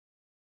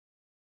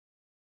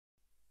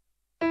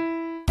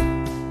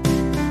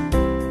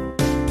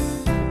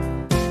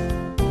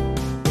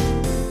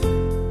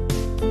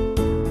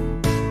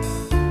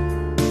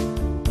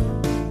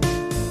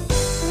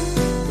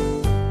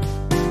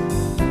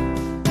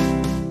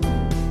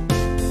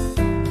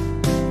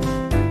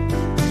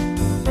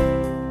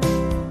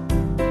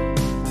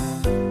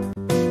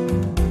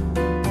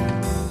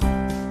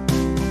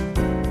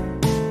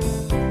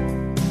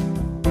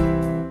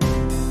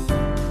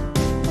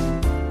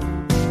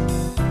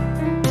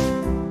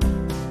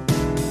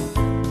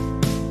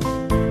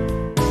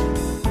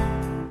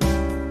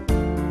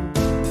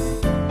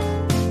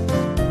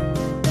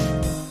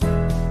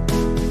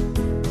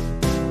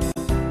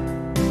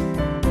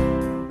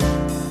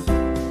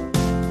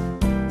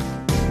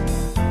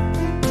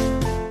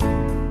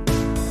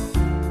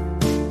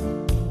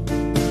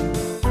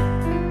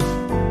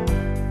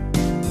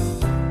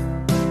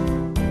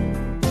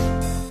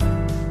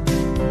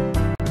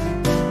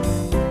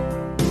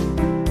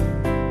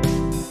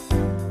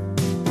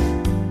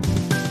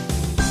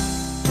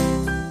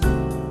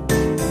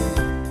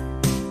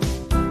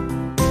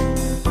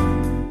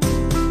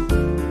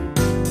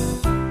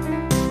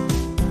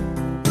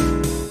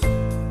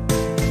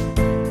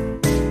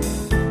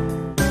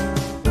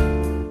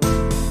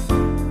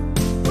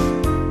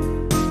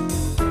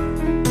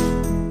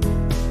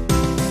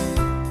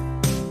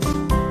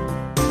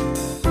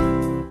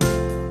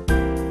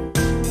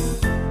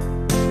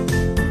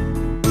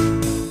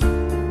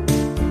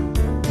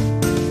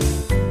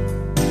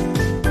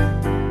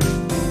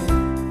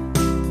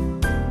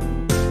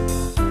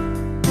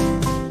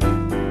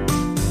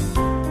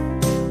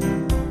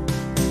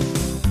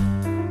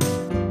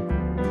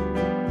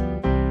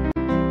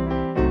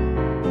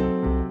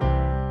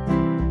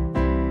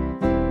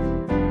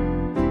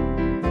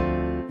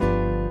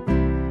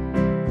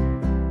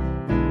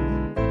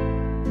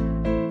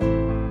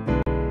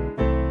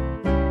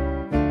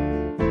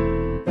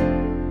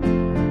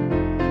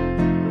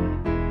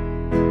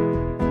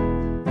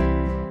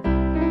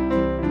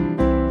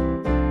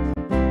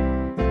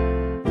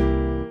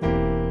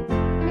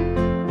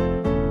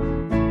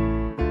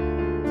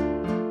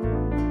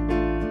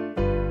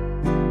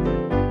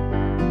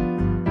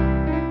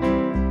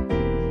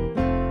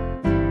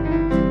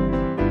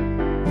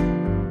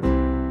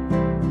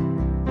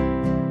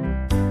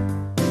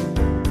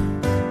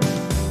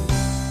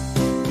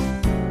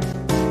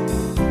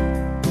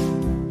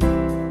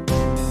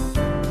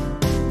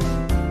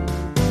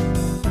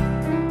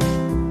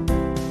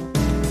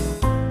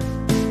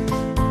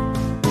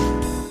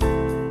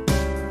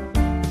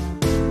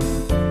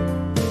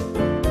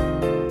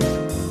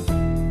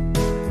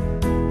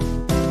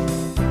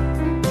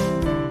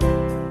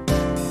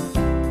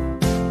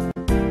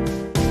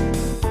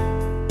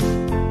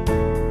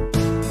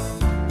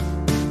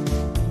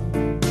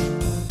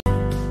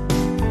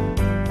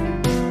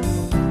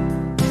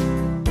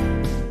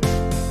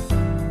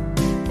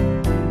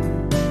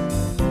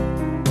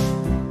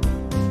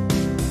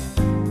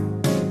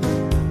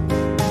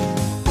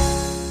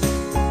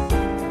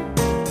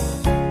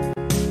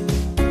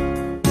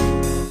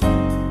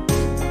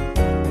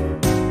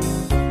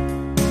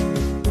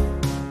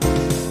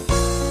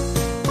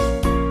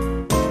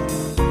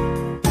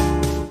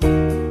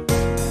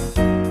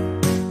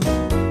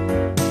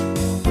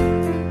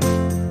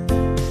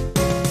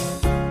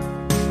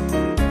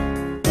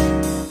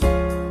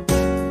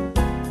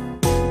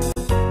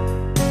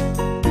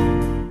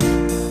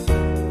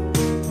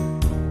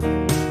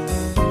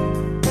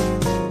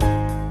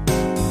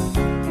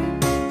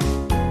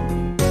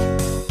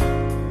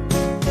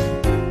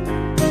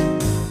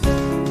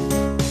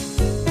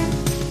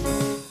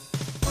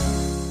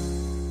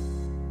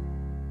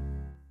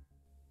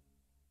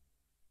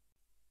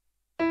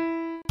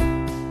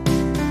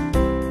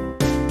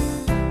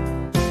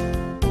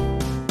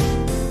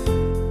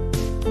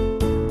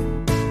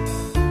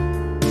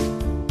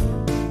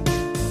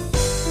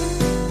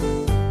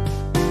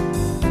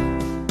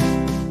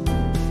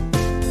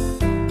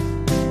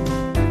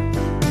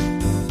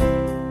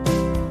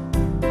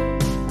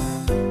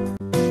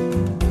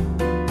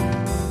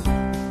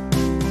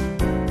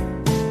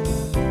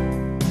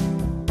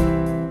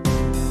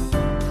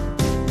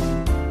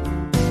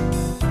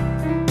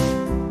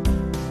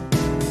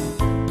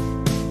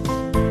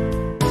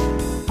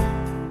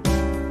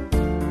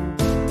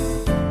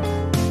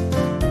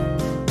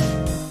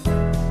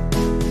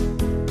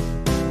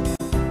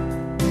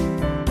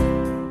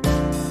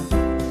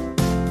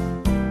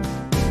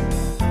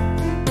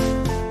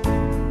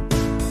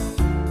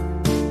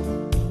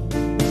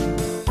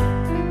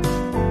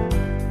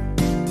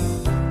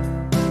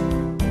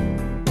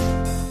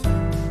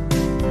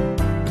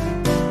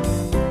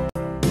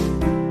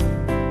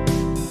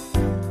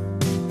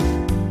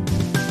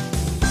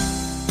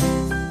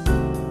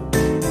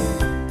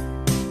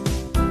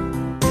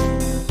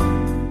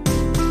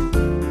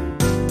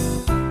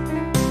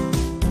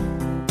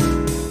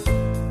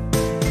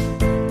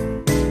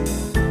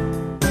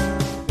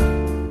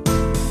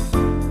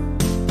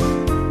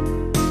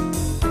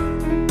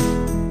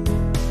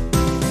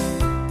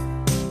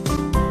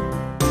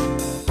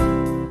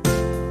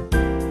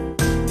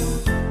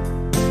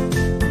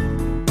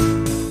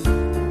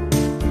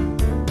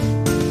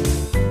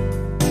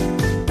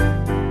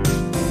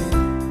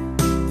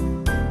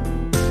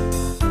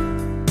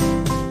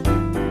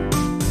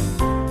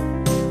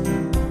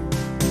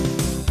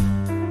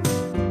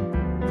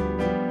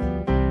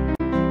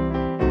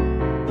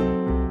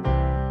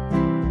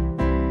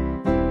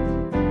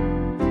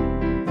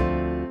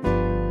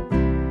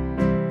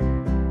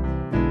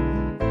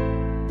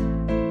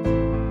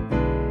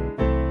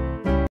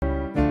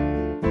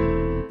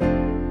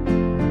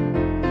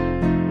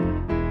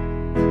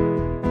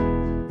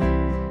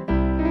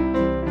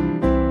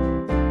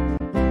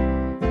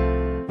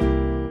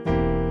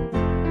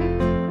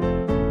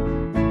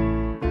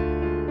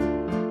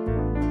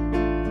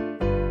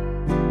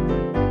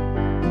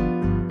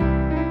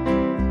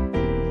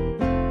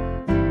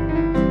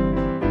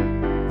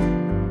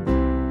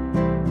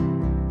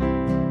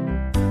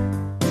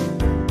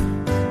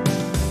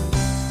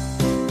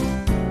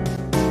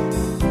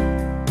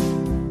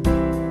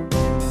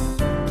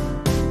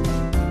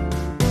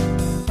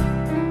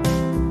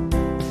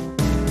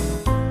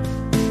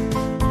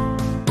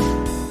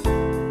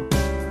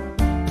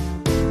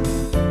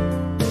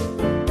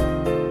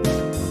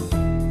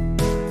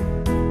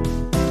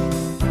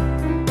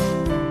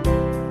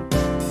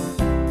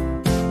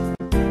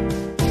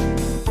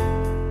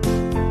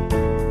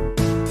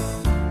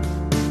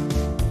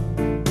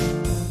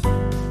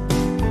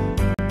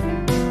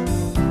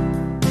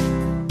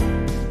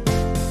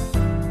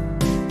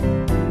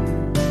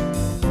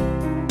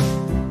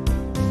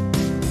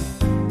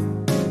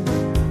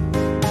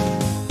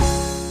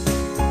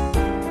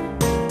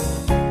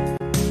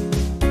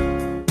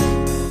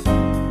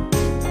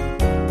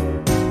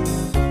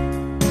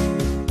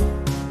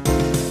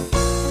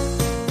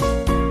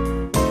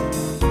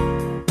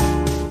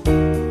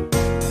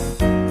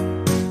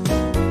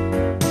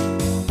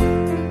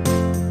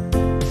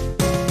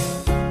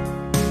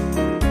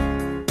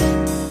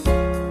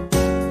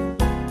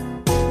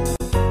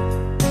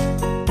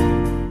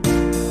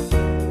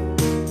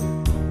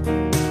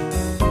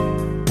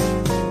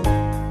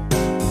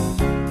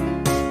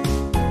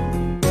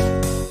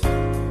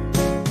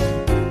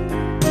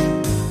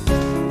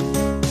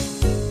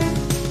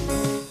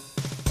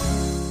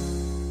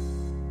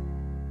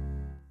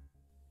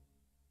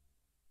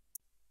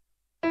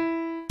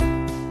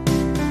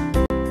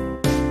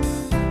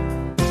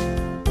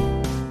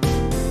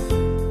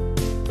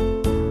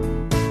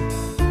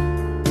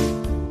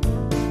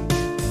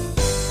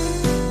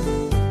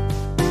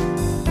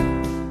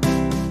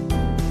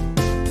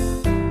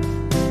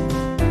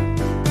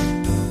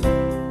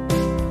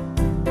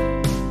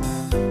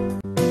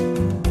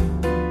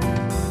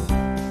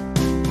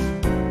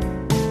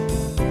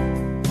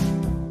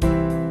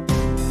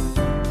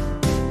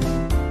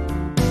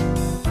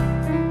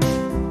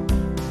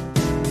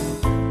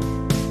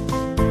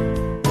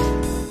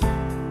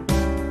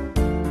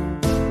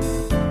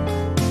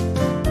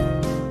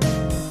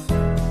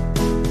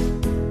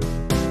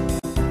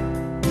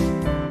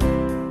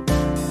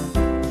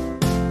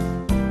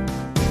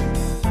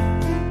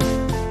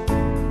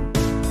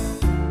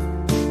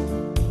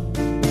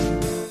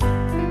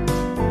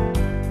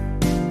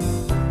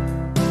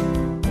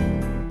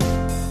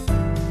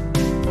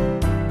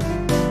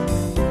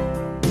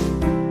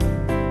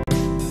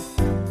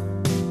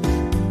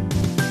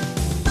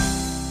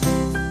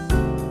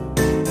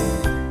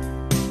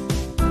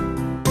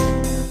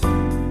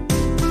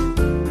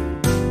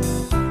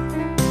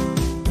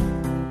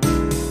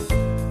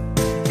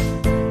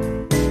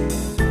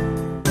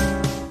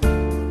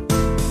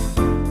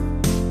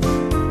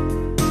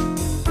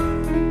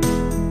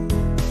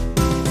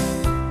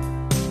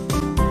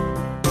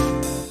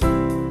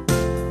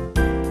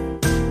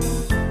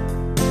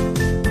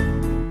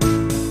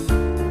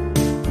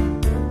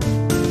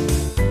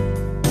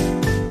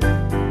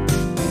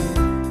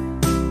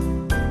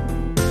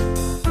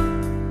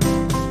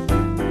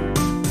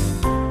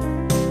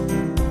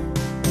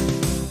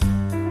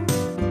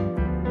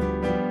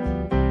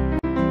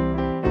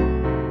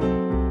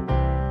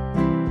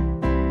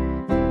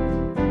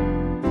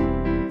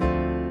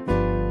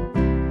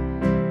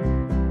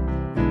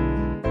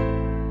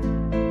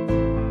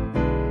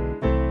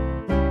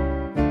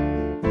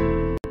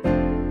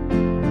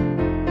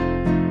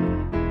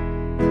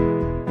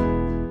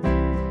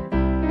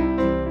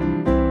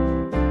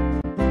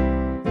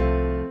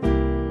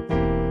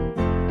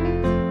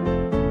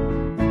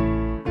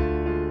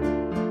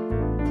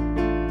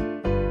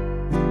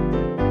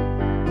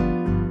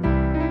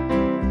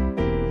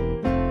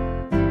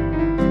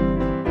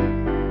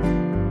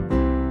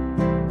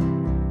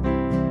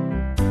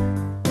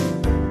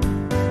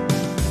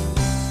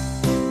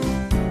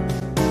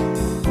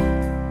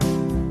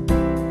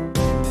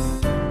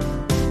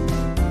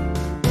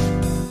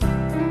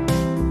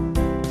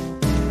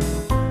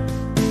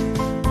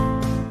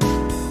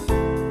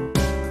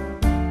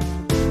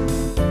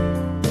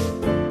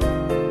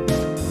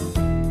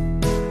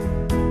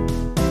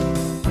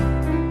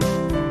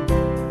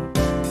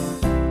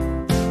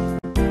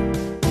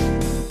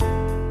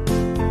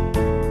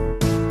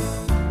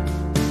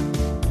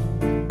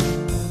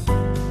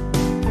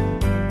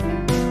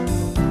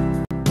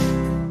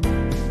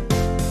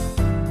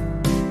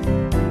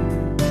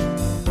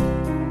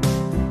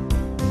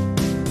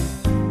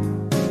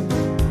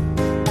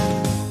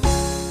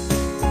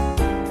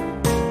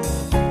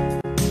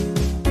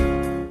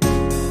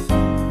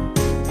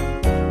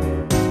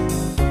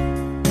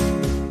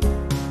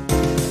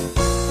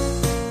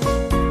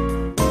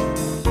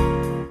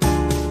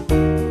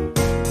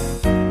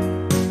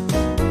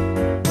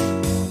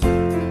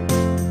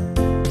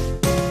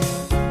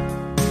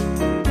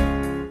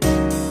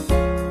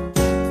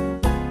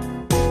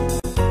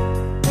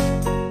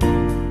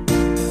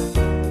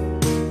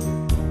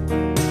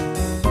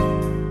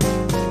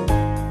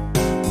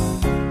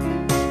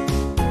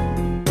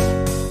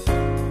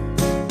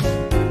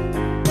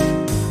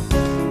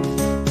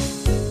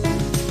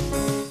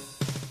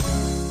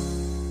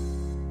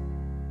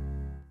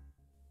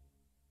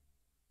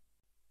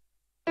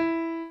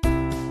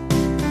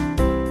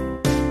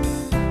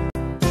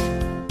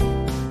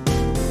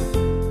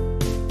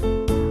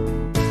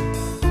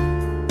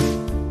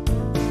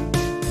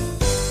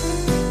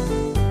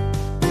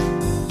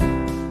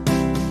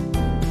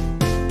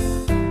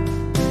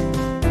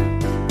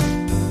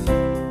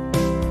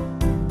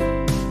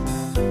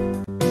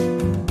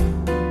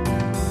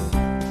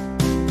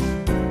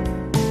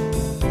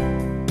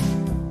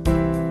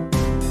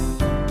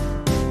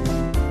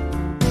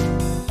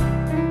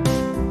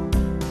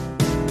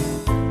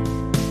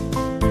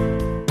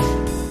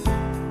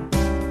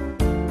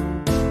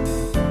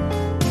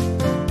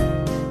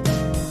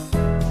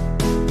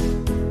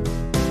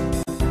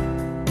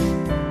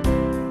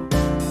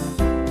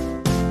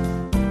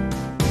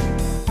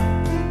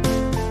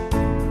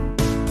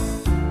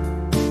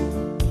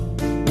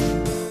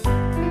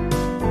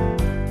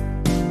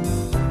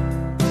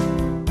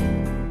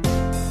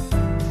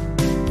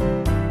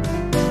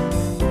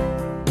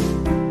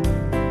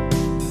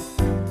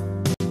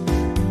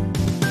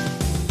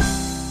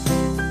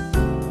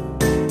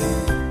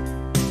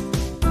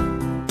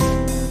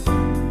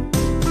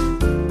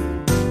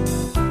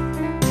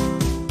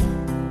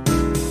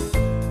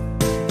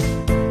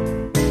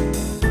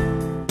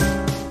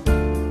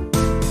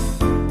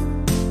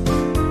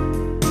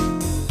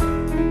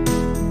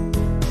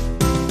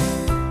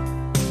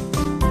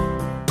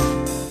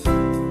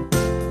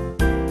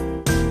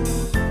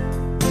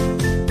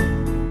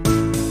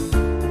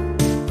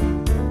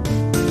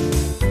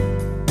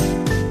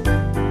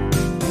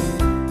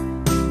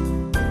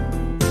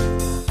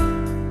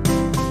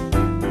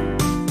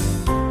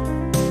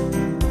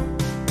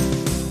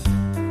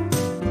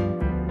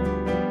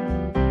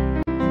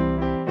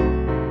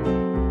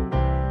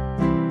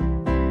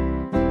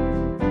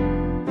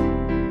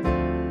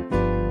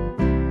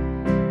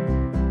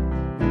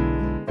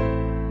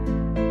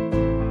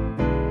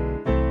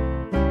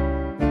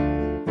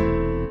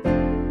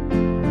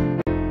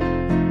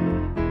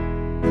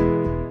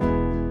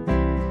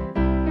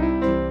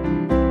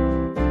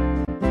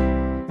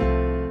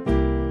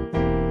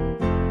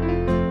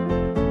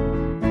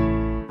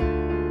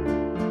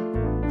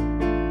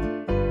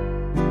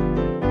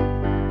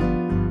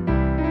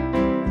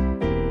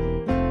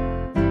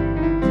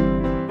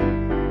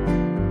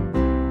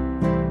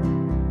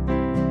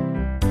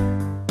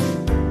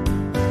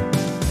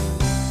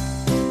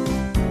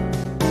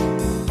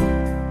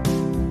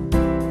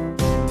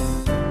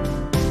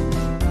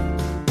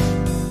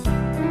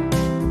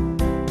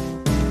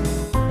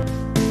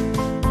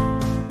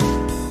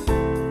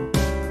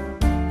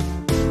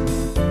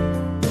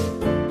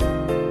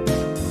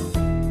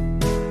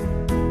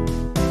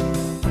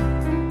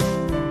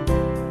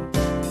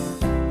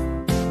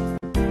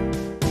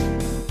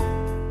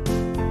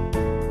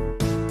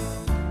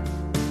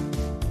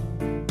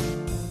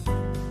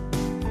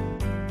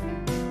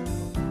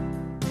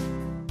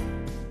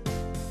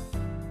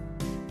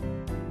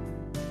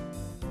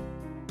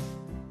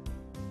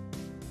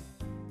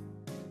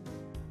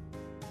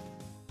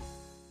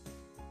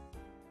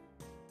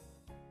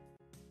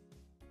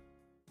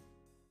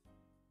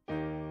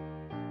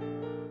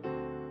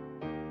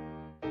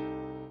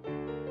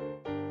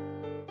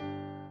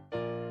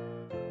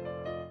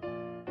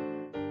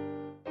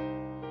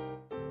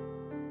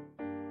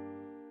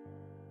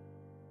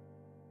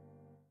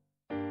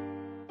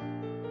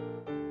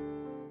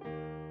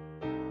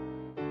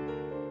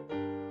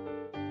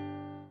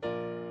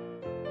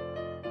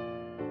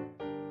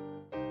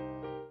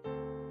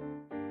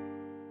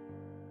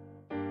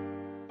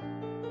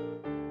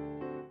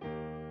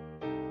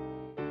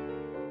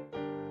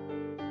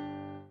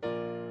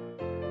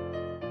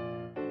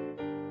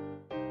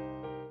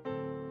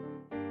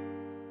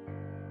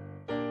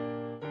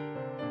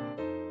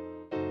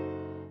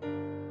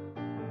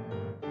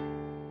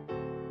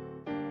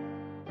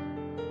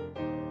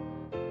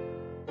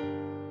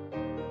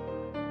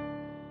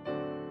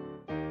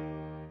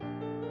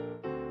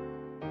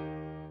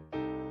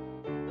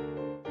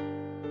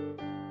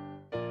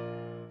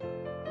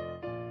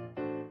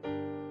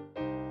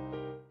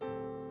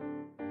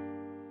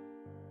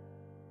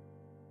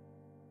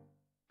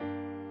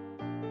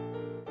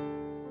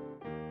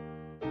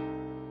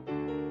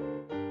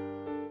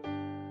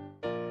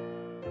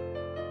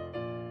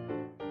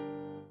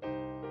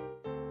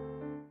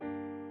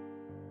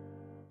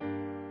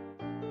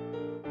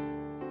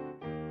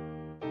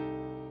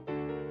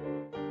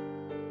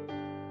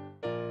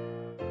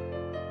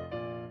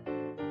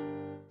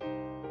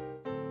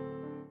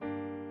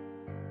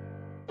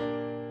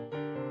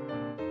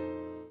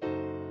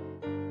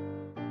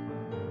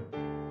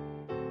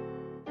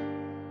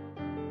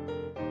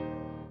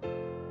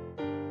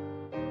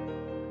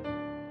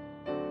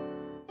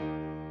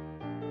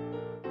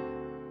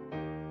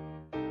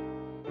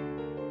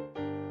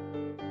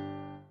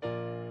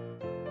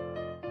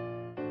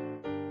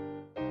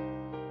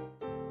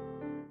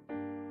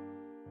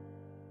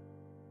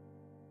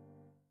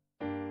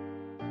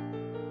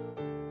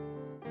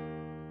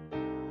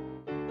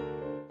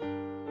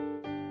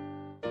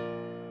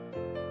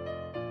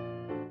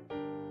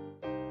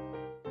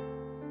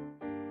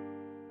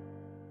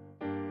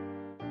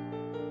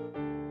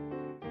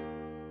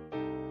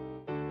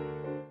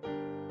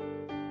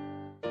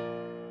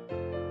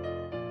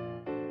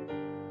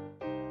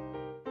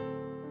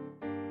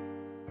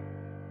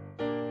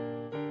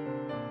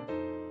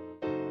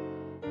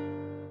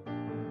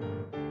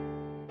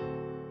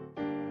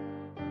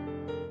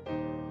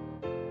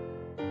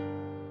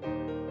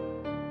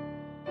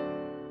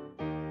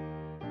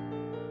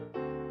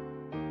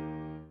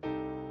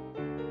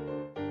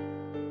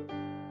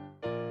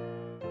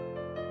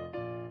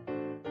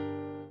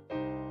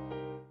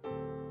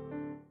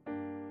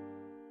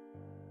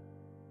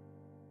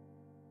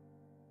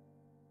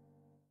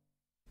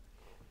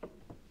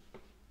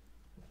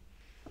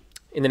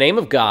In the name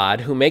of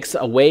God, who makes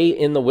a way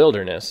in the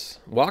wilderness,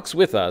 walks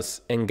with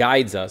us, and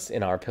guides us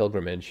in our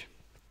pilgrimage.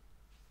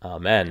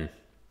 Amen.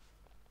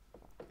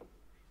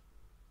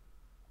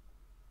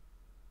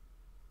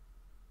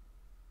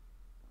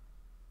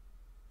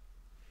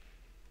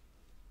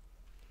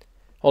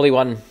 Holy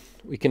One,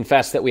 we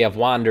confess that we have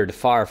wandered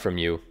far from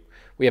you.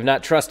 We have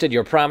not trusted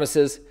your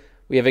promises.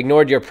 We have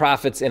ignored your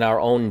prophets in our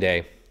own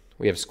day.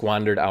 We have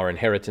squandered our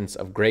inheritance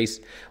of grace.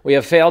 We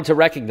have failed to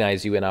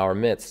recognize you in our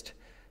midst.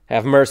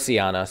 Have mercy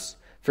on us.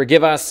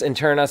 Forgive us and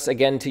turn us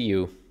again to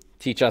you.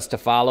 Teach us to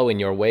follow in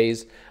your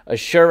ways.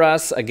 Assure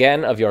us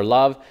again of your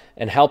love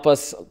and help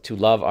us to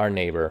love our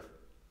neighbor.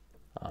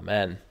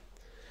 Amen.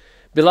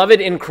 Beloved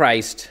in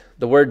Christ,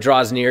 the word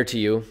draws near to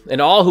you, and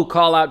all who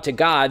call out to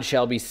God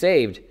shall be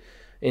saved.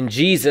 In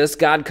Jesus,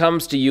 God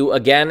comes to you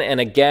again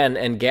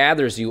and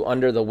gathers you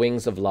under the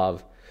wings of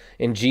love.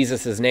 In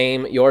Jesus'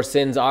 name, your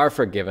sins are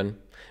forgiven.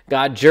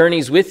 God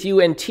journeys with you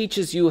and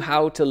teaches you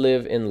how to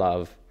live in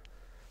love.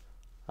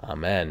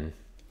 Amen.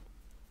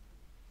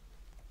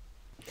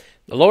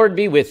 The Lord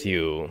be with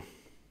you.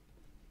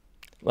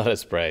 Let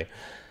us pray.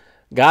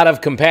 God of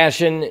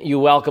compassion, you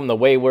welcome the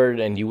wayward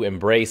and you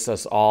embrace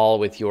us all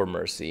with your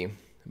mercy.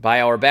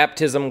 By our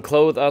baptism,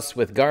 clothe us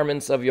with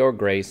garments of your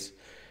grace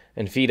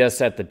and feed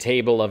us at the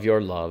table of your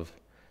love.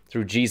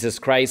 Through Jesus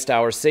Christ,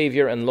 our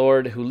Savior and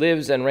Lord, who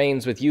lives and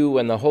reigns with you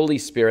and the Holy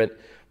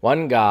Spirit,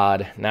 one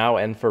God, now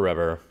and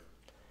forever.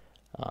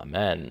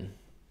 Amen.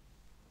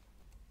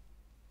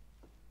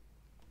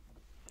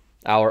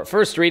 Our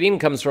first reading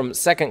comes from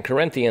 2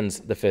 Corinthians,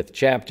 the 5th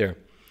chapter.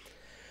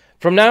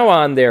 From now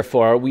on,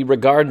 therefore, we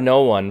regard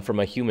no one from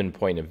a human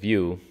point of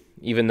view.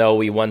 Even though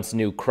we once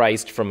knew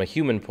Christ from a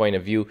human point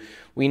of view,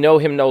 we know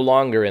him no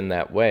longer in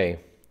that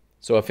way.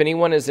 So if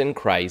anyone is in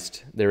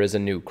Christ, there is a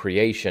new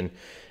creation.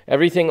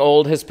 Everything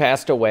old has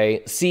passed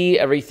away. See,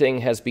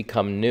 everything has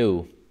become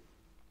new.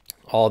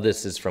 All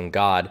this is from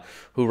God,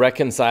 who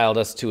reconciled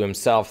us to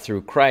himself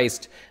through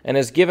Christ and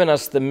has given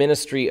us the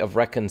ministry of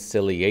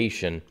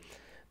reconciliation.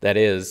 That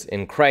is,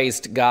 in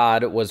Christ,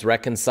 God was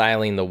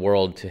reconciling the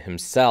world to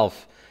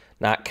himself,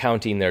 not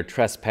counting their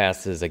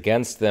trespasses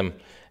against them,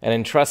 and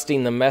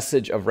entrusting the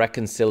message of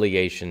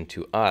reconciliation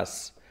to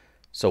us.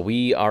 So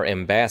we are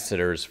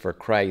ambassadors for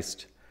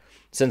Christ.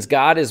 Since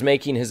God is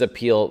making his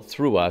appeal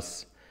through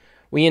us,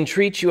 we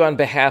entreat you on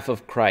behalf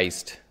of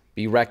Christ,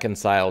 be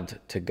reconciled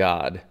to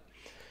God.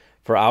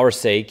 For our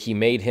sake, he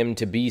made him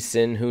to be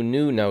sin who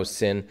knew no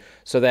sin,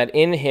 so that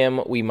in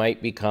him we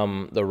might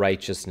become the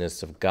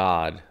righteousness of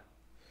God.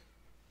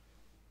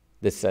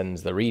 This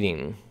ends the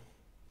reading.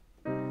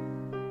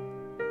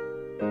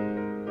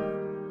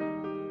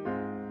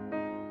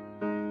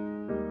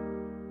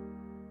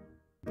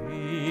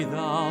 Be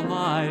thou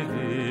my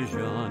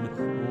vision,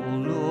 O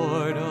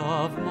Lord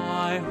of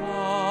my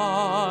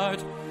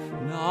heart.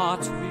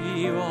 Not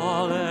be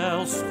all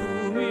else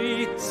to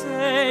me,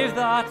 save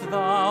that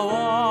thou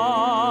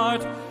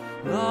art.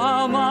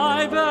 Thou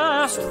my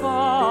best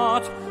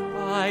thought,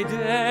 by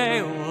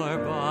day or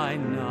by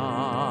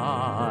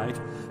night.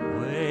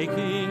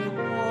 Waking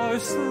or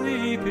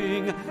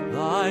sleeping,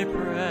 thy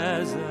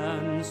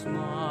presence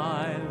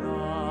my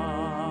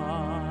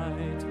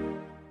light.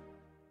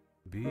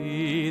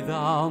 Be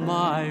thou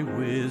my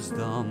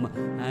wisdom,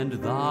 and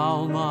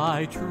thou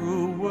my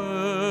true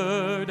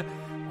word.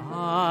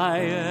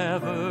 I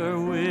ever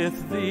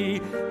with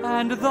thee,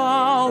 and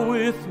thou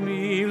with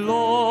me,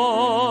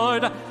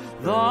 Lord.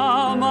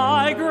 Thou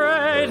my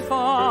great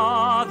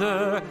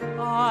Father,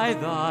 I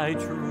thy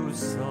true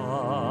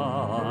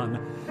Son.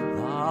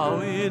 Thou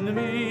in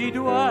me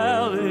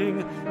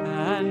dwelling,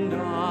 and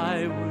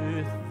I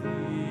with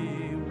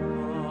thee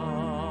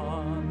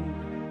one.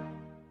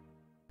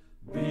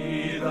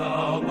 Be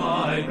thou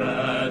my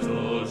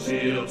battle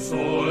shield,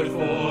 sword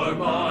for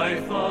my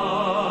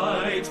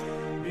fight.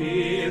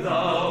 Be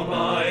thou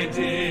my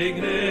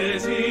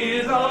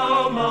dignity,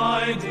 thou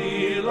my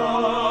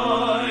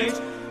delight.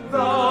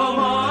 Thou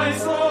my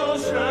soul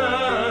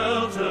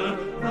shelter,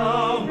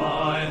 thou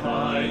my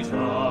high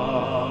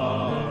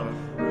tower.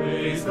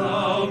 Raise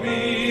thou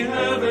me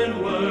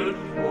heavenward,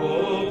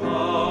 O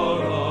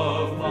power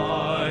of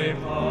my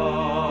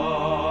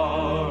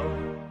power.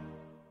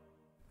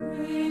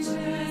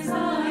 Riches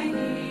I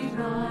need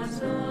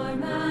not, nor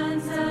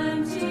man's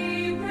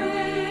empty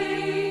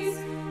praise.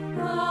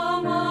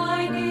 Thou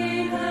mine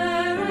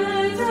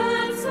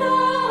inheritance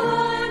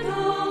now and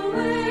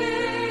always.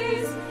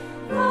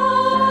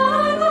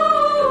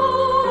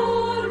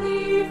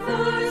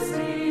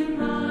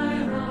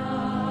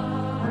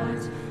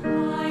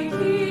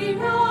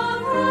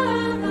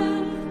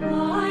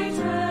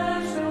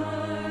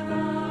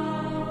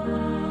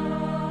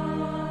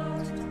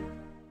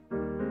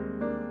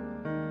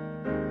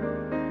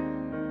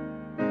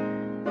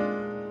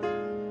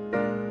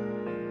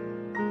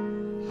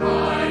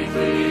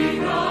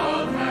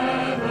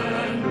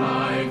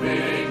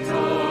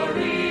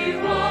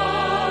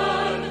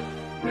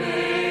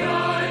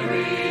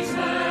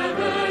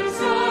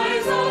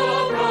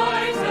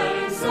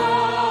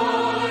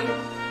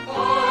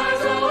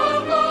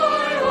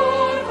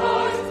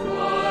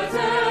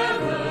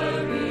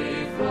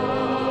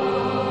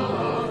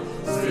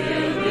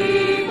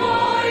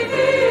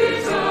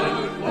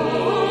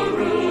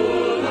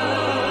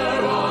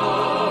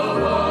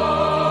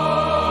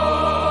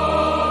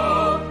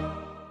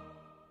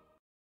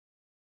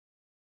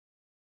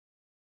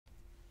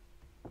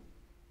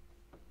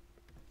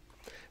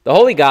 The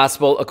Holy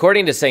Gospel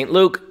according to St.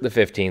 Luke, the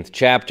 15th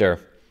chapter.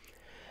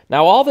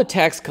 Now all the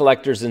tax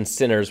collectors and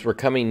sinners were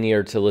coming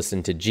near to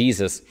listen to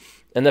Jesus,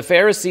 and the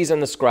Pharisees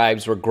and the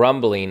scribes were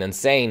grumbling and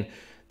saying,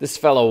 "This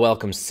fellow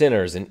welcomes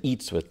sinners and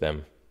eats with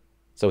them."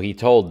 So he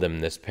told them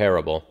this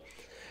parable.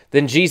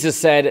 Then Jesus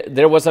said,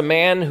 "There was a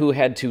man who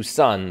had 2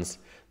 sons.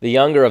 The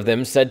younger of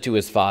them said to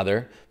his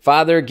father,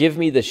 'Father, give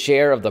me the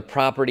share of the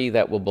property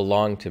that will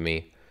belong to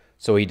me.'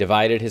 So he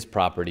divided his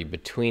property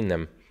between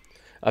them.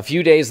 A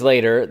few days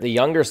later, the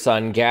younger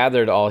son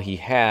gathered all he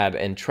had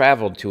and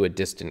traveled to a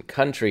distant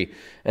country,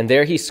 and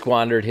there he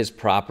squandered his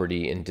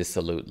property in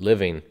dissolute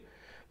living.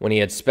 When he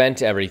had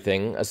spent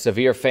everything, a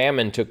severe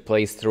famine took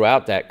place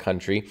throughout that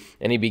country,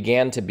 and he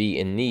began to be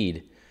in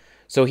need.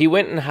 So he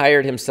went and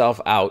hired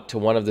himself out to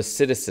one of the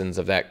citizens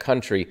of that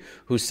country,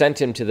 who sent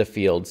him to the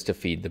fields to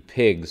feed the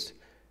pigs.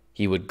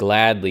 He would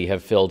gladly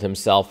have filled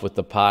himself with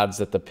the pods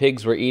that the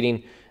pigs were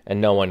eating,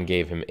 and no one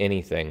gave him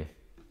anything.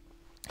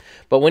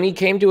 But when he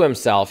came to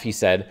himself, he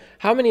said,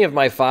 'How many of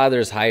my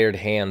father's hired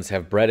hands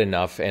have bread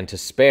enough and to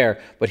spare,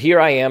 but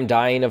here I am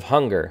dying of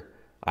hunger?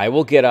 I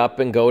will get up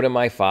and go to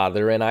my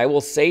father, and I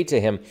will say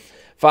to him,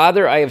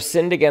 Father, I have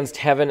sinned against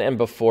heaven and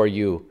before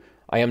you.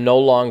 I am no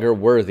longer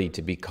worthy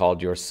to be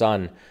called your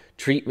son.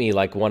 Treat me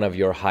like one of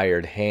your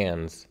hired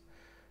hands.'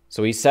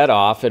 So he set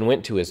off and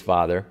went to his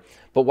father.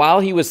 But while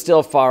he was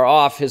still far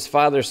off, his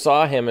father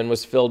saw him and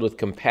was filled with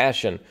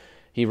compassion.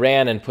 He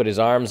ran and put his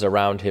arms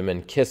around him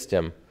and kissed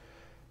him.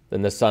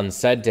 Then the son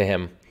said to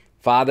him,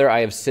 'Father, I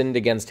have sinned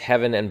against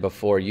heaven and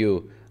before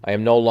you. I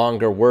am no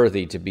longer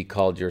worthy to be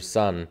called your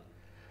son.'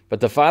 But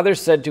the father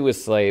said to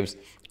his slaves,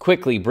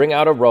 'Quickly bring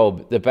out a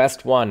robe, the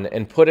best one,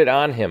 and put it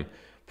on him.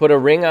 Put a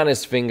ring on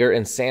his finger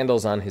and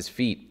sandals on his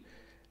feet.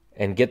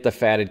 And get the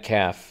fatted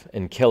calf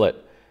and kill it.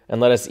 And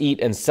let us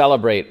eat and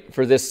celebrate,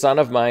 for this son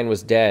of mine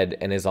was dead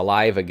and is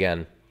alive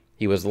again.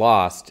 He was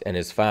lost and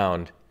is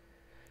found.'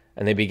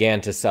 And they began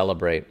to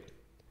celebrate.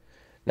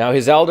 Now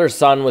his elder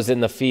son was in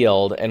the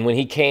field, and when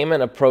he came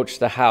and approached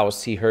the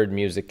house, he heard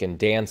music and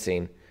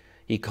dancing.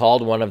 He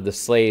called one of the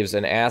slaves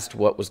and asked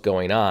what was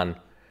going on.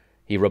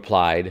 He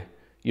replied,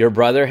 'Your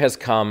brother has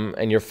come,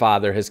 and your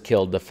father has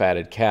killed the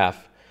fatted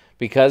calf,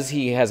 because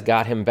he has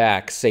got him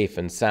back safe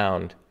and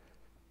sound.'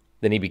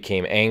 Then he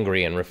became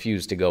angry and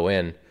refused to go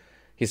in.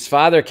 His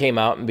father came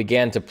out and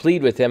began to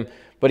plead with him,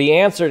 but he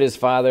answered his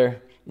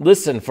father,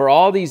 'Listen, for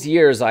all these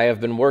years I have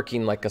been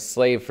working like a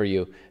slave for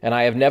you, and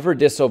I have never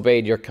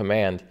disobeyed your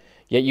command.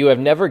 Yet you have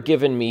never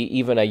given me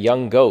even a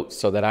young goat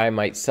so that I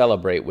might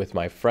celebrate with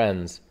my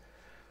friends.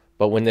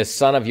 But when this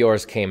son of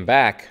yours came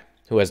back,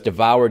 who has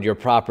devoured your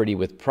property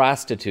with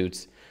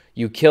prostitutes,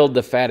 you killed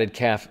the fatted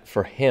calf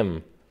for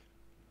him.'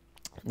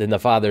 Then the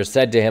father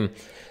said to him,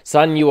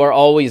 'Son, you are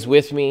always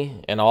with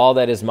me, and all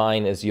that is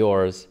mine is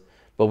yours.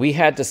 But we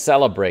had to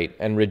celebrate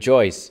and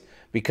rejoice,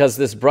 because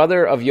this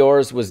brother of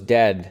yours was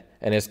dead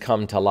and has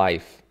come to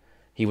life.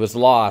 He was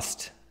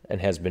lost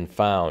and has been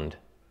found.'"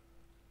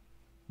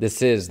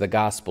 This is the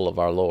gospel of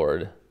our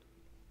Lord.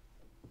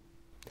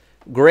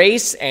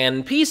 Grace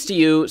and peace to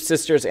you,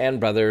 sisters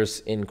and brothers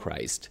in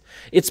Christ.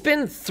 It's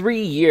been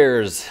 3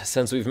 years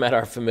since we've met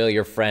our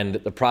familiar friend,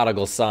 the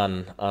prodigal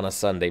son, on a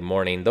Sunday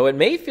morning, though it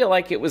may feel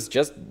like it was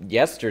just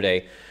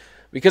yesterday,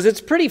 because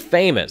it's pretty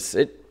famous.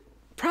 It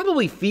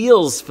probably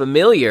feels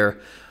familiar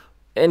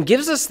and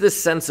gives us this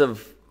sense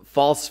of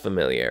false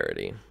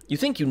familiarity. You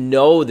think you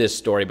know this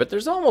story, but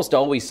there's almost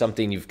always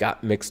something you've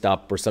got mixed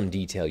up or some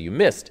detail you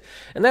missed.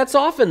 And that's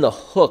often the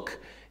hook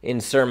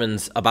in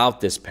sermons about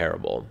this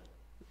parable.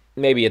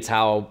 Maybe it's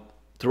how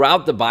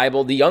throughout the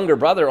Bible, the younger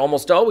brother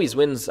almost always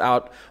wins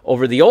out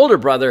over the older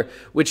brother,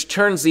 which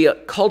turns the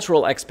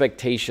cultural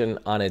expectation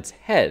on its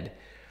head.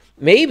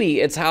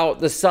 Maybe it's how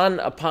the son,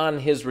 upon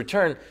his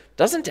return,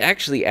 doesn't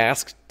actually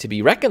ask to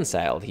be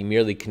reconciled. He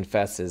merely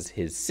confesses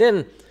his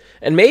sin.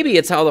 And maybe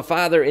it's how the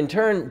father, in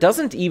turn,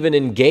 doesn't even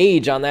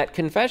engage on that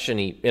confession.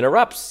 He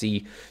interrupts.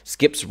 He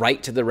skips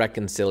right to the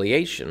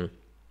reconciliation.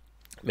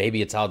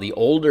 Maybe it's how the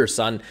older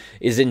son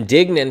is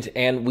indignant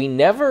and we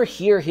never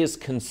hear his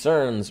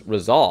concerns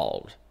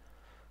resolved.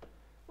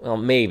 Well,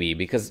 maybe,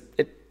 because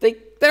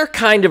they're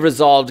kind of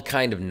resolved,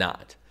 kind of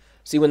not.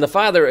 See, when the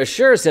father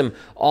assures him,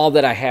 "All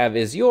that I have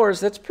is yours,"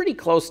 that's pretty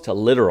close to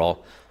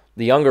literal.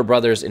 The younger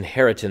brother's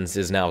inheritance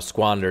is now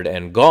squandered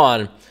and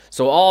gone,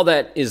 so all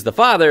that is the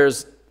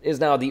father's is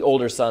now the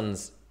older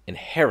son's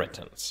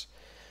inheritance.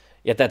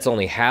 Yet that's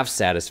only half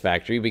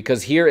satisfactory,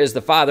 because here is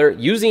the father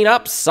using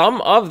up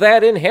some of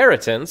that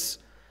inheritance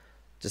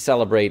to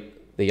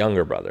celebrate the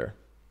younger brother.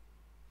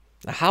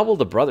 Now, how will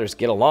the brothers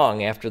get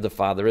along after the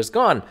father is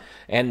gone?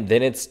 And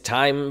then it's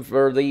time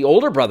for the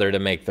older brother to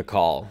make the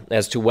call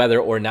as to whether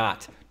or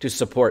not to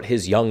support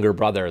his younger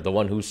brother, the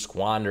one who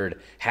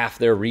squandered half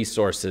their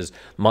resources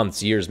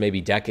months, years,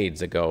 maybe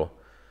decades ago.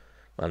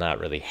 Well, not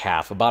really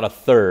half. About a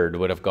third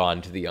would have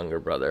gone to the younger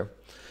brother.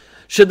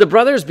 Should the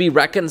brothers be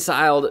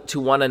reconciled to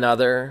one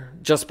another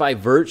just by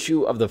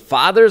virtue of the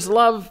father's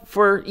love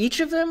for each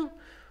of them?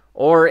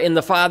 Or in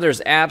the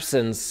father's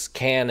absence,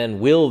 can and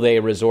will they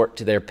resort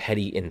to their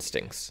petty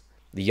instincts?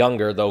 The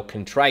younger, though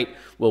contrite,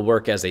 will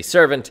work as a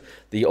servant,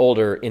 the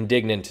older,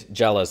 indignant,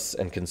 jealous,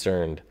 and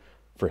concerned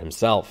for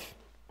himself.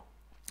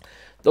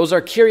 Those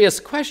are curious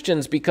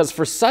questions because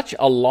for such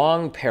a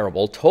long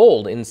parable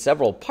told in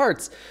several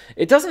parts,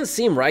 it doesn't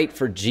seem right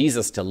for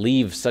Jesus to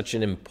leave such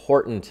an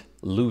important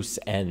loose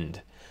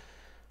end.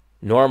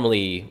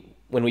 Normally,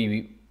 when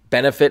we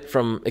benefit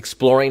from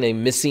exploring a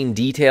missing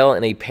detail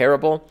in a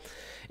parable,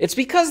 it's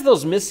because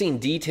those missing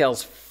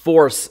details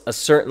force a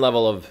certain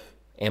level of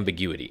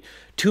ambiguity.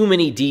 Too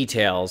many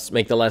details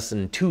make the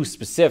lesson too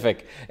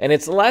specific, and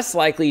it's less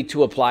likely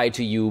to apply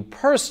to you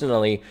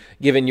personally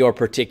given your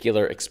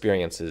particular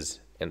experiences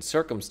and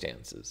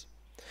circumstances.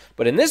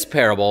 But in this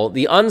parable,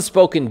 the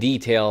unspoken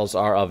details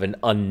are of an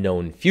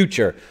unknown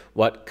future.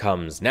 What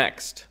comes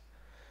next?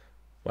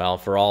 Well,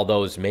 for all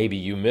those maybe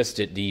you missed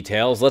it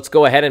details, let's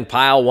go ahead and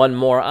pile one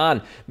more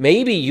on.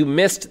 Maybe you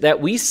missed that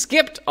we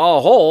skipped a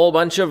whole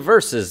bunch of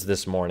verses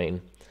this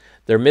morning.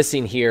 They're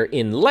missing here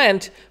in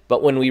Lent,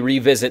 but when we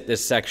revisit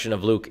this section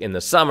of Luke in the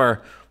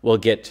summer, we'll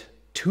get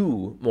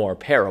 2 more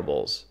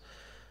parables.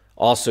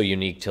 Also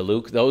unique to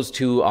Luke, those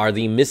 2 are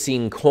the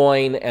missing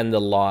coin and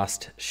the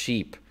lost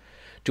sheep.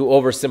 To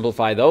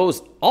oversimplify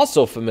those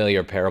also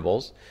familiar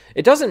parables,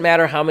 it doesn't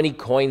matter how many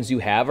coins you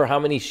have or how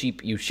many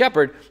sheep you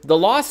shepherd, the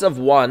loss of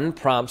one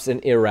prompts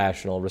an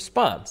irrational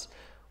response.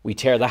 We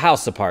tear the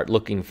house apart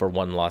looking for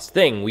one lost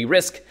thing. We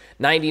risk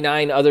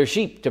 99 other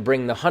sheep to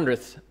bring the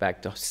 100th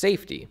back to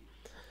safety.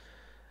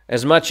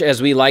 As much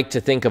as we like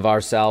to think of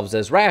ourselves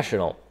as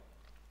rational,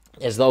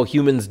 as though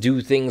humans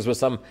do things with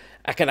some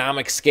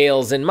economic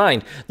scales in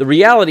mind, the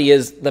reality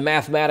is the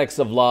mathematics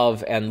of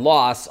love and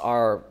loss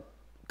are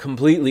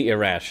completely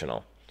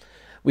irrational.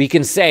 We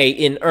can say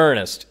in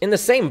earnest, in the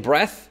same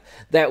breath,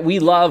 that we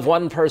love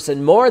one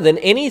person more than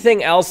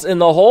anything else in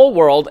the whole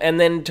world, and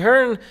then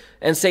turn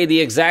and say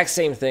the exact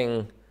same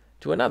thing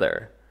to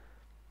another.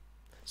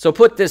 So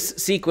put this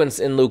sequence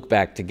in Luke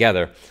back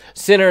together.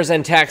 Sinners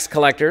and tax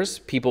collectors,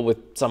 people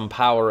with some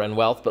power and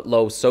wealth but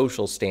low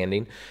social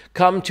standing,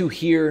 come to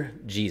hear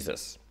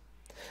Jesus.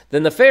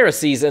 Then the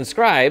Pharisees and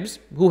scribes,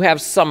 who have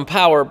some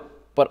power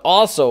but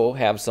also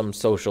have some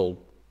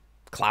social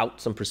clout,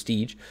 some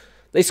prestige,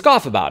 they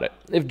scoff about it.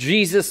 If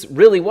Jesus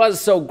really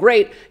was so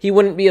great, he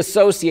wouldn't be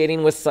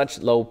associating with such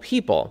low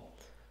people.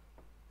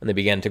 And they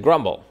began to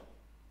grumble.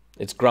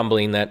 It's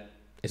grumbling that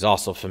is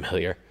also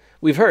familiar.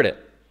 We've heard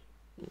it.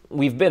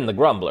 We've been the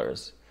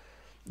grumblers.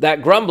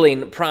 That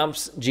grumbling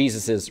prompts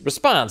Jesus'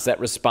 response. That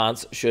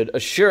response should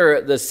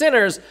assure the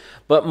sinners,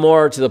 but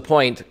more to the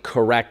point,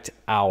 correct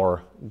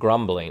our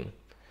grumbling.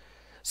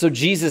 So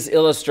Jesus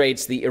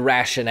illustrates the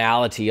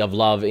irrationality of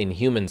love in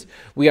humans.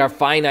 We are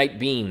finite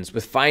beings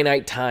with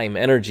finite time,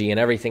 energy, and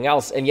everything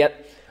else, and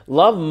yet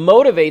love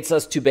motivates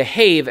us to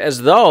behave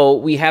as though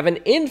we have an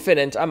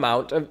infinite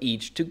amount of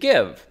each to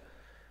give.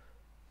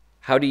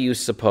 How do you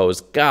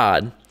suppose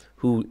God,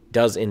 who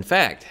does in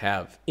fact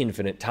have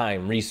infinite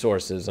time,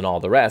 resources, and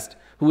all the rest,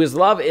 who is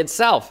love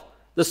itself,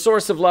 the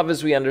source of love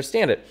as we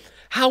understand it,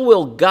 how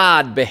will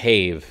God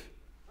behave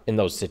in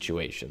those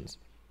situations?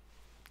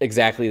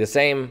 Exactly the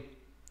same,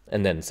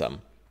 and then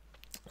some.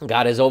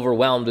 God is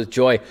overwhelmed with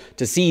joy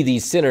to see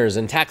these sinners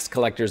and tax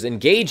collectors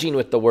engaging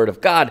with the word of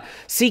God,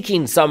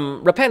 seeking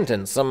some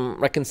repentance, some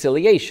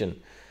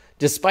reconciliation.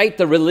 Despite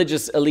the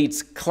religious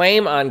elite's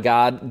claim on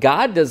God,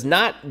 God does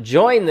not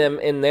join them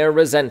in their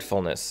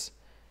resentfulness.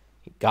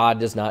 God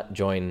does not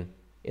join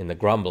in the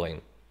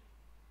grumbling.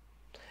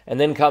 And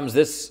then comes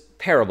this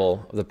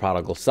parable of the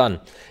prodigal son.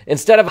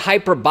 Instead of a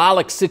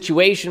hyperbolic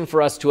situation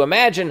for us to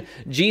imagine,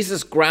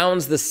 Jesus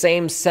grounds the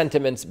same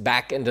sentiments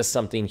back into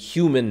something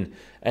human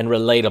and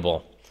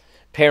relatable.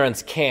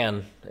 Parents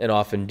can, and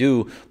often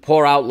do,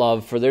 pour out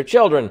love for their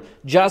children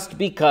just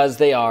because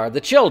they are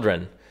the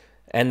children,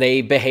 and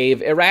they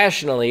behave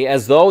irrationally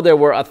as though there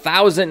were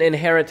 1,000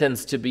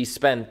 inheritance to be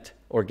spent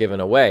or given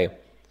away.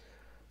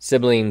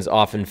 Siblings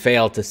often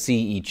fail to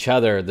see each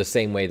other the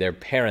same way their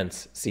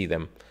parents see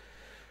them.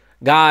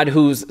 God,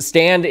 whose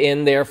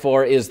stand-in,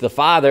 therefore, is the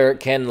Father,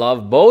 can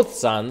love both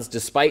sons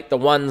despite the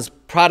one's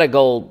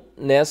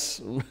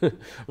prodigalness,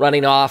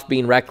 running off,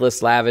 being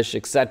reckless, lavish,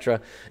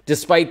 etc.,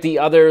 despite the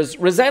other's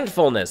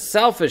resentfulness,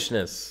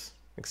 selfishness,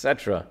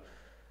 etc.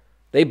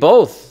 They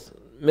both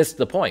missed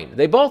the point.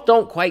 They both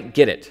don't quite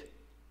get it,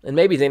 and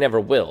maybe they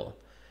never will.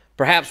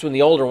 Perhaps when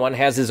the older one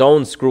has his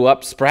own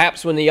screw-ups,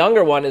 perhaps when the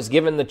younger one is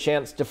given the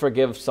chance to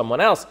forgive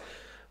someone else.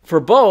 For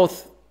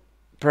both,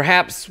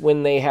 perhaps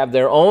when they have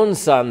their own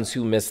sons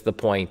who miss the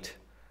point,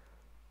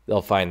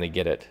 they'll finally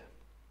get it.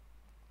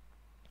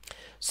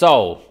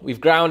 So,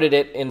 we've grounded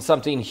it in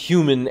something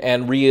human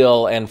and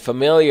real and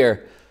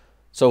familiar.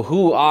 So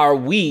who are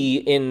we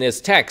in this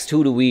text?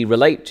 Who do we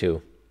relate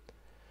to?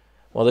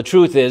 Well, the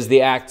truth is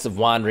the acts of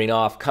wandering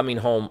off, coming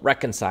home,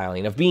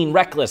 reconciling, of being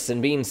reckless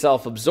and being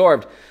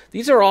self-absorbed,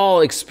 these are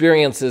all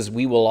experiences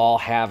we will all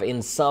have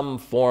in some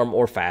form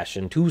or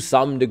fashion, to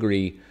some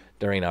degree,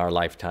 during our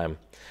lifetime.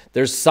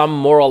 There's some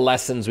moral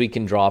lessons we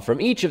can draw from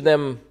each of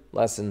them,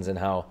 lessons in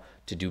how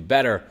to do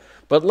better.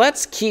 But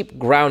let's keep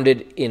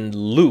grounded in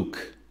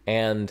Luke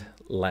and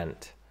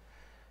Lent.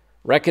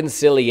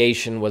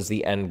 Reconciliation was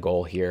the end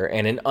goal here,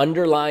 and an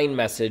underlying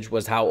message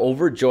was how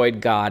overjoyed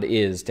God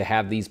is to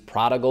have these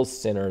prodigal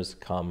sinners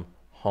come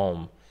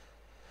home.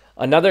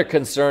 Another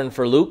concern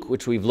for Luke,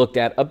 which we've looked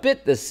at a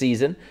bit this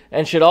season,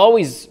 and should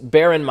always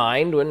bear in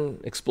mind when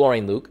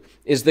exploring Luke,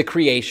 is the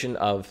creation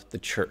of the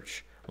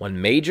church.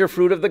 One major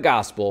fruit of the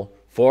gospel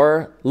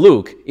for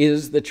Luke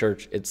is the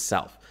church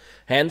itself.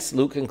 Hence,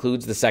 Luke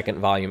includes the second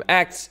volume,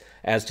 Acts,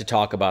 as to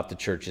talk about the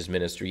church's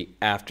ministry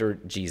after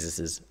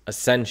Jesus'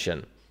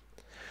 ascension.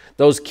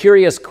 Those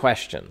curious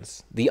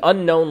questions, the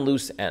unknown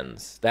loose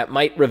ends that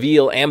might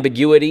reveal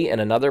ambiguity in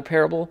another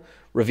parable,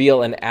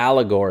 reveal an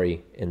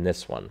allegory in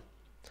this one.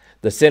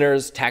 The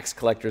sinners, tax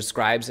collectors,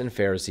 scribes, and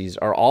Pharisees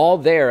are all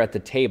there at the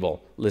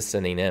table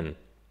listening in.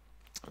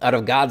 Out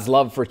of God's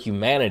love for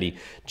humanity,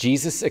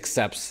 Jesus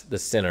accepts the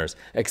sinners,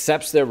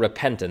 accepts their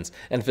repentance,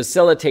 and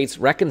facilitates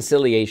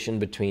reconciliation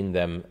between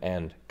them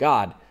and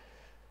God.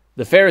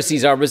 The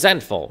Pharisees are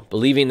resentful,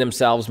 believing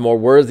themselves more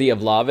worthy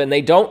of love, and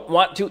they don't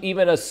want to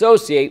even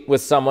associate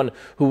with someone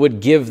who would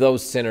give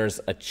those sinners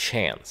a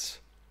chance.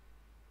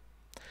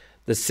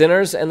 The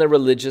sinners and the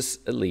religious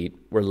elite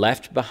were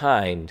left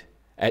behind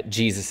at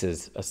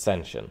Jesus'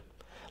 ascension,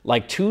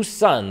 like two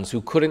sons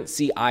who couldn't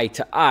see eye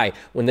to eye.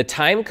 When the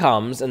time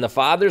comes and the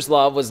Father's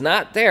love was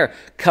not there,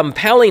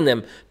 compelling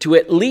them to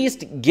at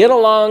least get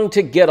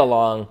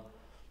along,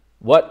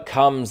 what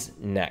comes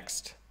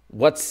next?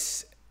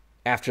 What's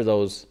after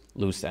those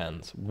loose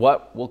ends?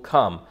 What will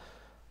come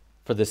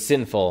for the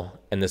sinful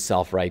and the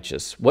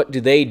self-righteous? What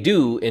do they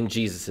do in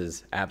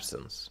Jesus'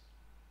 absence?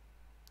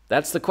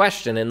 That's the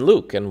question in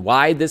Luke, and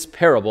why this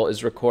parable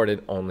is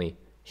recorded only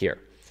here.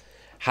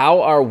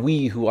 How are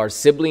we who are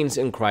siblings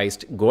in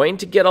Christ going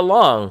to get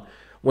along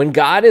when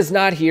God is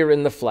not here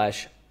in the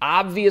flesh,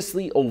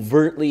 obviously,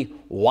 overtly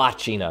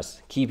watching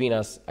us, keeping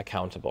us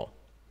accountable?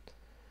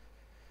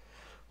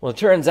 Well, it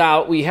turns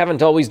out we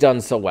haven't always done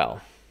so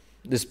well.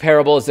 This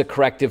parable is a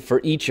corrective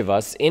for each of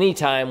us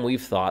anytime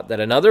we've thought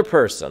that another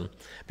person,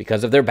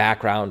 because of their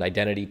background,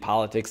 identity,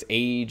 politics,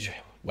 age,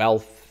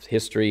 wealth,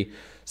 history,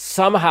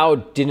 somehow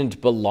didn't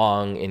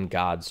belong in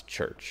God's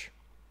church.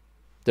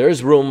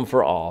 There's room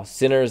for all,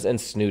 sinners and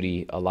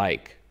snooty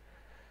alike.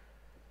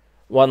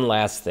 One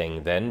last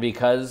thing then,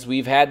 because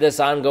we've had this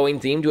ongoing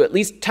theme to at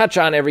least touch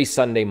on every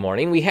Sunday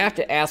morning, we have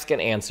to ask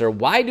and answer,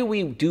 why do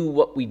we do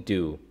what we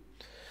do?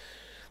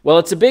 Well,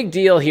 it's a big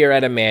deal here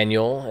at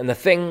Emmanuel, and the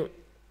thing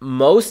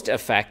most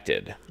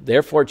affected,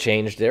 therefore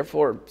changed,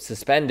 therefore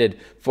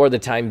suspended for the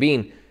time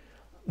being,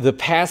 the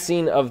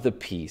passing of the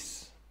peace.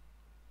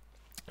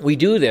 We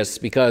do this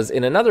because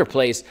in another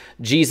place,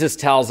 Jesus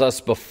tells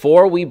us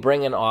before we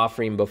bring an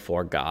offering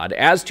before God,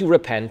 as to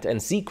repent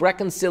and seek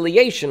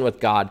reconciliation with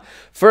God,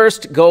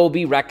 first go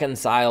be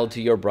reconciled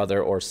to your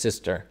brother or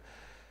sister.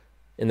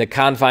 In the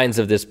confines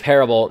of this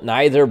parable,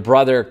 neither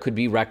brother could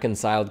be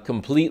reconciled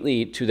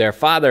completely to their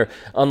father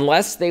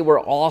unless they were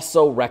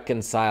also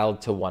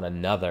reconciled to one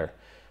another,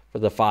 for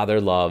the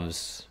Father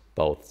loves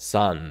both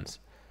sons.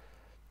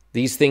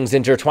 These things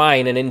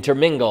intertwine and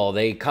intermingle.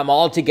 They come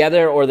all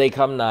together or they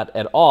come not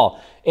at all.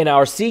 In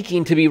our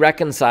seeking to be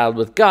reconciled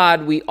with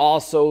God, we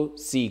also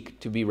seek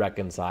to be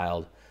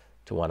reconciled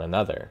to one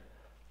another.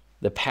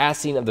 The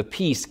passing of the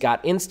peace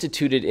got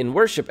instituted in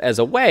worship as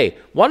a way,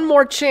 one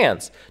more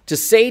chance, to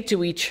say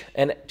to each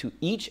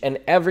and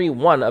every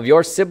one of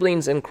your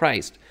siblings in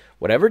Christ,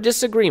 whatever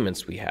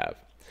disagreements we have,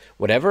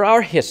 whatever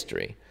our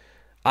history,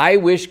 I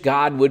wish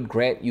God would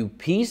grant you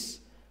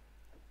peace,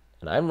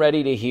 and I'm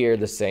ready to hear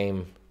the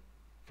same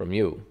from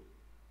you.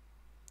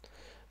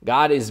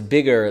 God is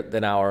bigger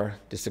than our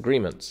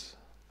disagreements.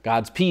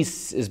 God's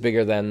peace is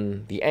bigger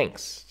than the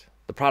angst,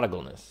 the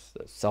prodigalness,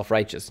 the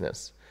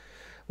self-righteousness.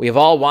 We have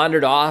all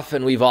wandered off,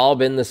 and we've all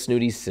been the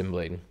snooty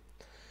sibling.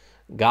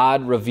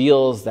 God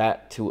reveals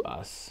that to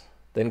us,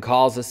 then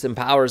calls us,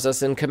 empowers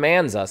us, and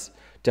commands us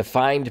to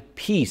find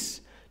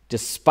peace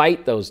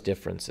despite those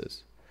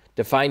differences,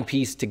 to find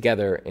peace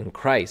together in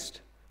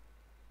Christ.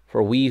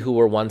 For we who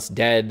were once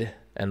dead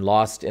and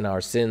lost in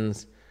our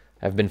sins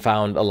have been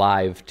found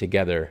alive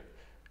together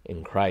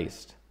in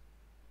Christ.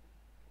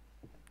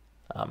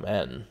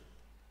 Amen.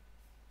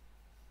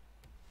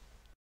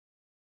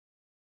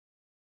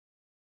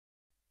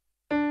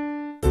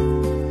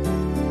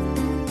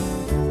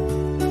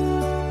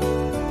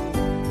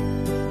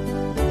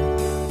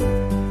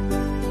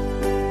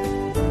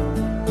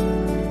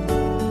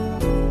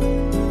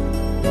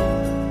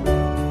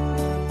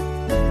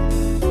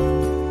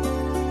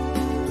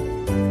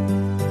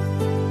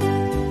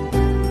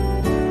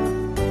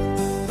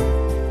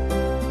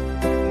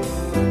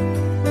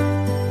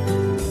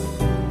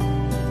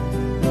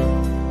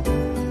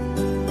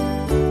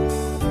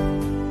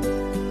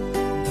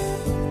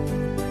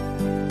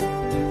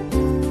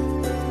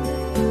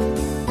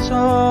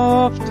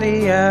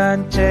 Softly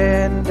and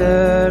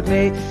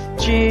tenderly,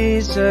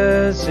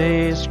 Jesus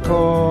is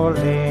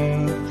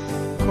calling,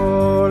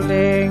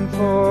 calling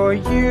for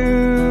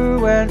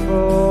you and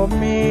for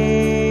me.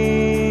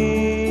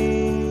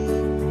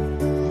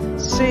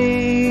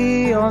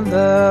 See on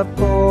the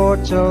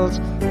portals,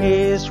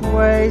 He's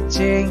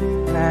waiting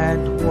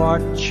and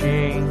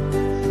watching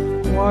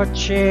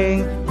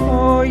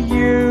for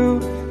you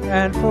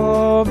and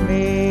for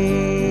me.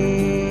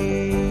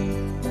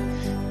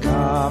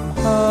 Come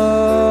home,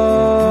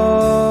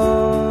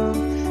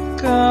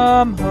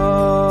 come home.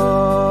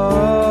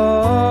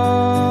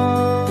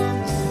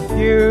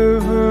 You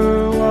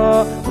who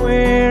are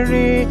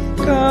weary,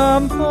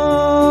 come home.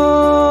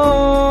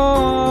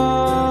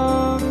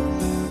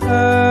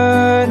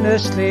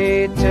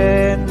 Earnestly,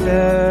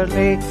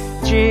 tenderly,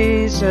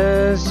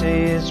 Jesus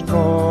is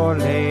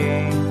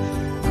calling,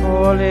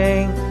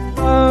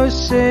 O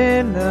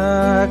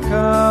sinner,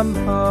 come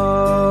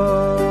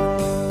home.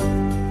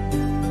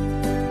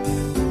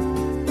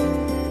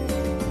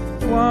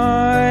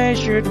 Why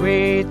should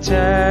we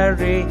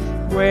tarry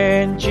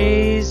when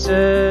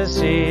Jesus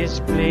is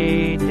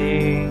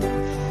pleading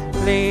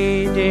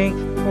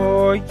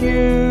for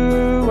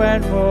you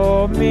and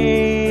for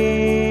me?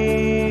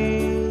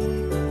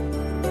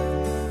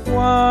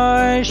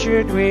 Why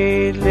should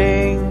we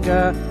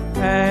linger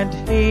and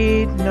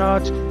heed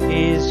not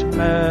his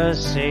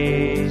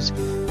mercies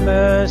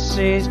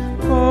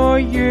for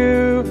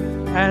you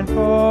and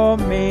for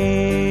me?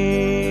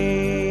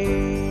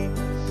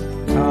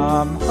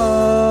 Come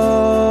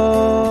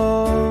home,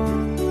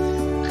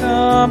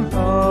 come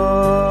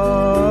home.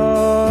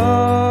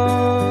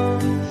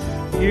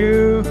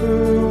 You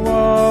who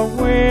are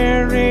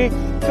weary,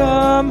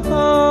 come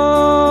home.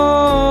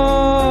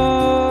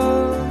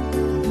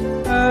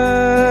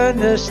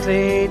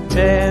 Earnestly,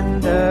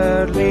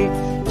 tenderly,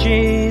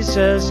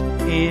 Jesus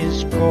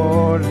is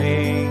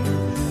calling,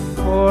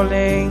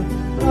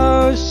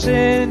 O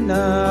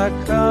sinner,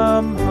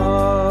 come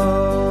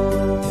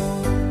home.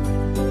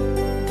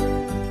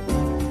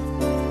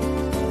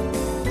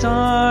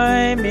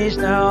 Time is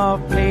now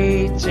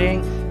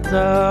fleeting,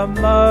 the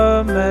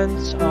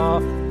moments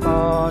are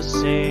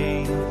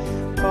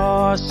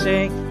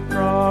passing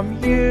from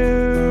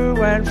you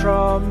and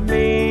from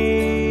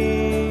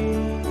me.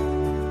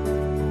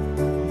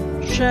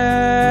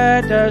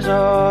 Shadows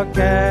are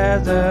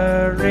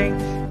gathering,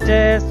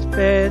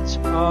 deathbeds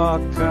are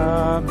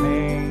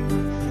coming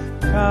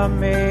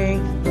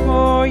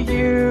for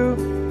you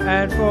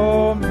and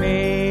for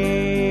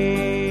me.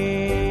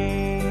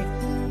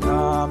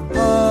 Come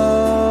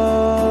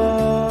home,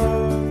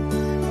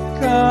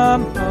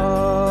 come home.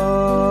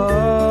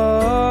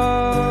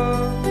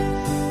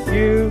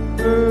 You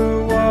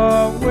who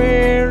are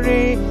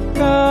weary,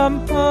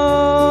 come home.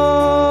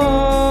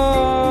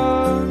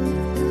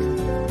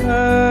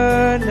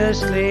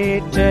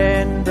 Earnestly,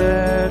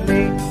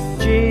 tenderly,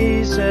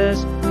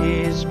 Jesus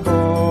is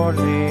calling,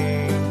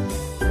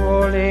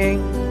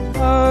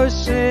 O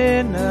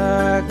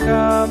sinner,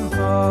 come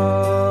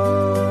home.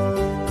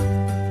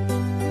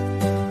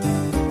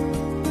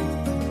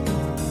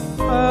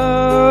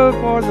 Oh,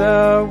 for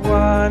the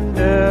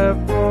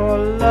wonderful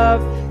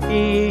love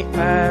he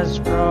has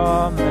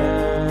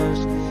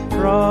promised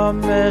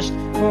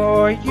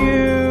for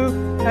you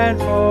and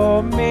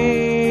for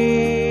me.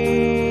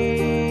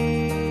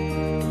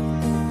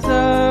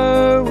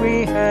 Though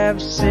we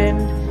have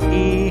sinned,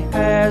 he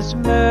has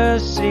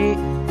mercy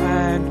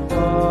and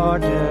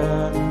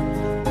pardon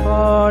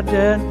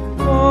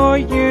for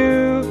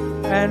you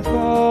and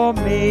for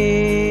me.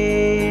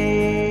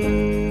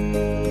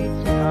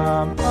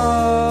 Come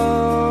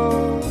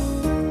home,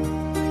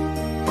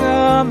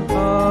 come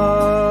home.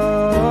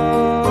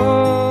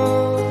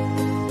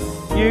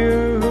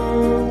 You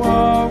who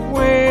are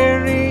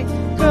weary,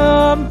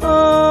 come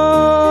home.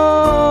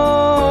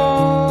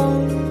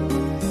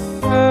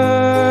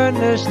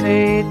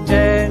 Earnestly,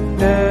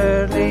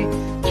 tenderly,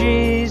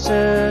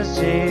 Jesus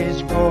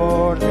is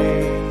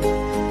calling,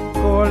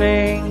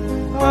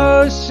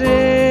 O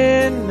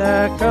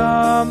sinner,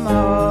 come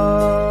home.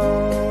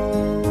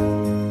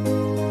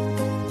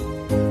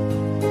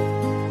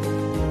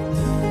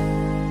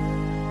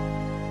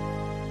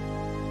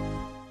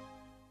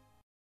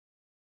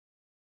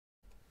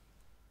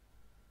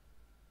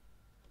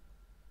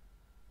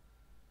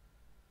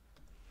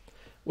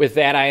 With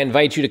that, I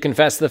invite you to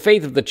confess the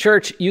faith of the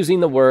Church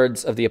using the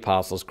words of the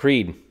Apostles'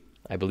 Creed.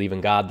 I believe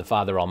in God, the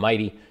Father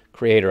Almighty,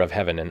 creator of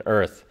heaven and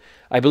earth.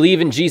 I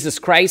believe in Jesus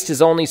Christ,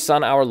 his only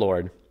Son, our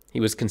Lord. He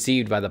was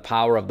conceived by the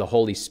power of the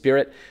Holy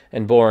Spirit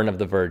and born of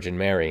the Virgin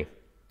Mary.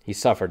 He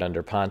suffered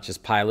under Pontius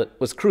Pilate,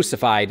 was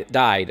crucified,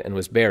 died, and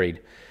was buried.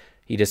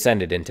 He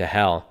descended into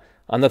hell.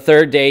 On the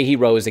third day he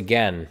rose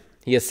again.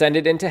 He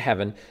ascended into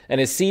heaven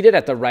and is seated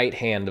at the right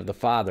hand of the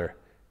Father.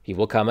 He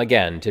will come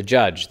again to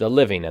judge the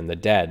living and the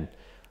dead.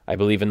 I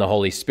believe in the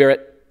Holy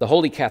Spirit, the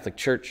Holy Catholic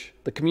Church,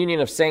 the communion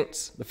of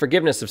saints, the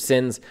forgiveness of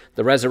sins,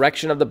 the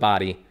resurrection of the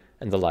body,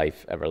 and the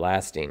life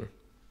everlasting.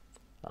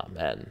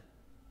 Amen.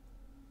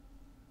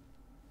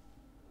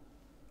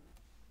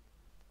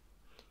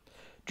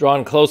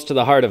 Drawn close to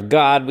the heart of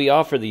God, we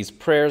offer these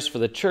prayers for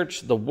the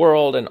Church, the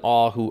world, and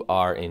all who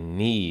are in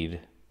need.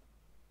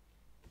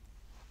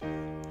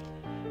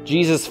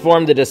 Jesus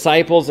formed the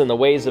disciples in the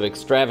ways of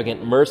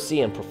extravagant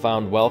mercy and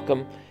profound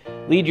welcome.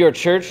 Lead your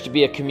Church to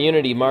be a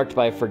community marked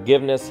by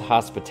forgiveness,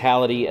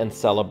 hospitality, and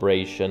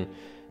celebration.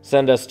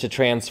 Send us to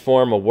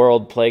transform a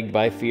world plagued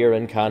by fear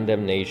and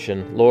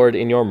condemnation. Lord,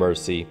 in your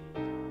mercy.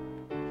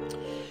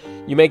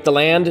 You make the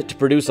land to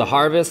produce a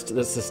harvest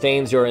that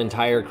sustains your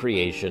entire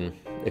creation.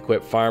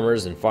 Equip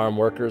farmers and farm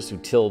workers who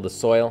till the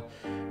soil.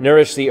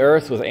 Nourish the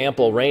earth with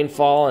ample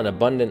rainfall and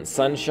abundant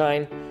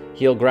sunshine.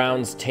 Heal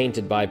grounds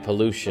tainted by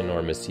pollution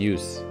or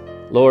misuse.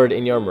 Lord,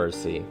 in your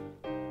mercy.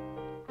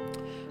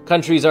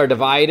 Countries are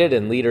divided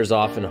and leaders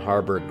often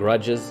harbor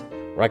grudges.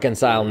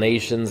 Reconcile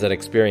nations that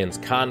experience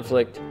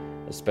conflict,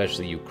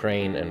 especially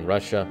Ukraine and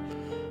Russia.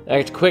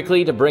 Act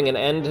quickly to bring an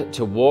end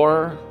to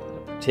war,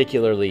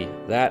 particularly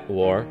that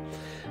war.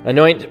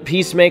 Anoint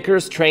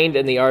peacemakers trained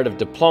in the art of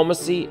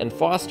diplomacy and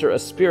foster a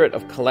spirit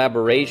of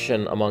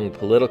collaboration among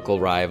political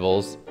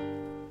rivals.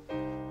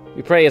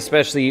 We pray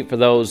especially for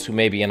those who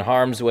may be in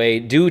harm's way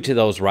due to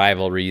those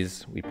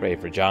rivalries. We pray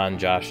for John,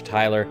 Josh,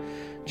 Tyler,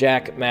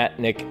 Jack, Matt,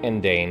 Nick,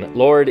 and Dane.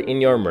 Lord,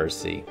 in your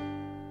mercy.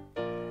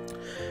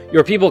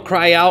 Your people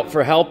cry out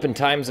for help in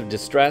times of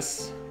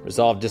distress.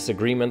 Resolve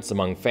disagreements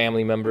among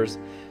family members.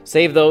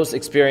 Save those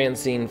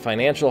experiencing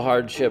financial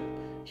hardship.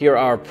 Hear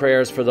our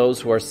prayers for those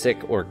who are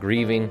sick or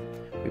grieving.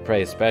 We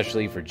pray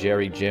especially for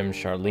Jerry, Jim,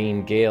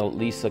 Charlene, Gail,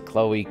 Lisa,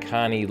 Chloe,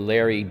 Connie,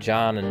 Larry,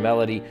 John, and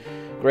Melody,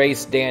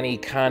 Grace, Danny,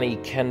 Connie,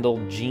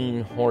 Kendall,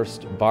 Jean,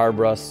 Horst,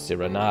 Barbara,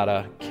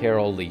 Serenata,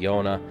 Carol,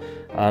 Leona,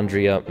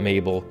 Andrea,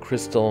 Mabel,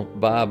 Crystal,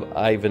 Bob,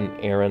 Ivan,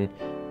 Aaron,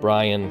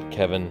 Brian,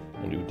 Kevin,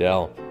 and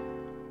Udell.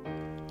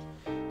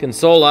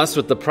 Console us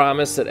with the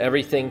promise that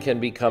everything can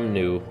become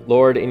new.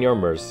 Lord, in your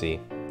mercy.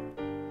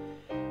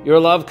 Your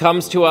love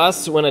comes to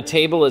us when a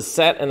table is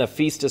set and a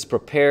feast is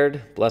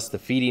prepared. Bless the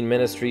feeding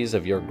ministries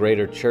of your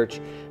greater church.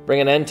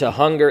 Bring an end to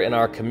hunger in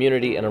our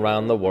community and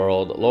around the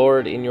world.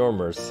 Lord, in your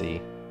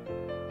mercy.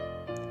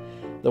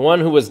 The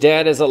one who was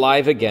dead is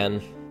alive again.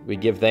 We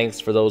give thanks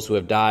for those who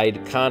have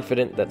died,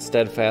 confident that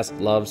steadfast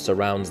love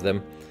surrounds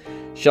them.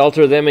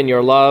 Shelter them in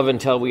your love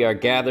until we are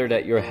gathered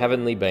at your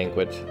heavenly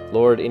banquet.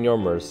 Lord, in your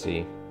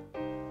mercy.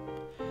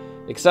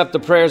 Accept the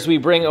prayers we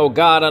bring, O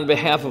God, on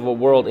behalf of a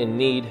world in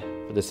need,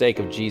 for the sake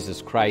of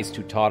Jesus Christ,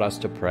 who taught us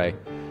to pray.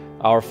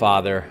 Our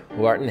Father,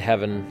 who art in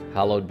heaven,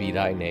 hallowed be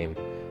thy name.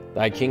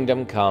 Thy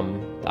kingdom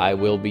come, thy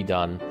will be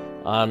done,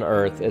 on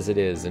earth as it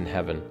is in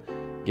heaven.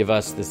 Give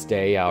us this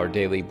day our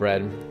daily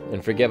bread,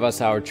 and forgive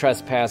us our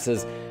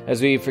trespasses,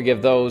 as we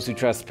forgive those who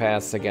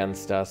trespass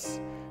against us.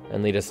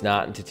 And lead us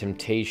not into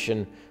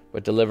temptation,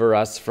 but deliver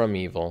us from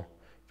evil.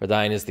 For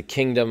thine is the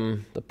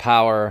kingdom, the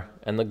power,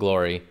 and the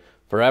glory,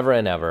 forever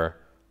and ever.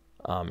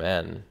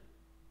 Amen.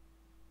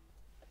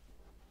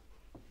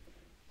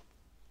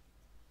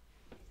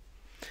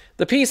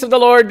 The peace of the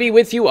Lord be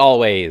with you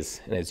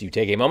always. And as you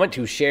take a moment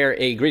to share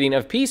a greeting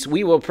of peace,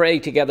 we will pray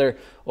together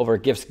over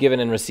gifts given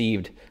and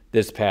received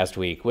this past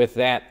week. With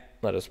that,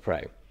 let us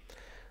pray.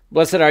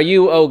 Blessed are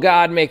you, O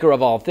God, maker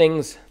of all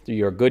things. Through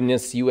your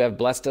goodness, you have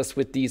blessed us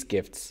with these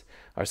gifts,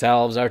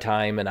 ourselves, our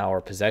time, and our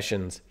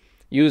possessions.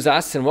 Use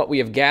us and what we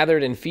have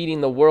gathered in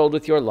feeding the world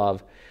with your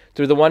love,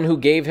 through the one who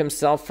gave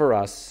himself for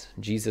us,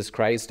 Jesus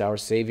Christ, our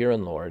Savior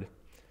and Lord.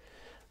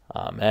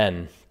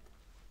 Amen.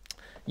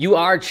 You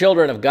are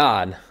children of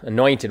God,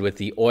 anointed with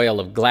the oil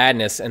of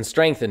gladness and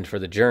strengthened for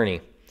the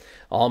journey.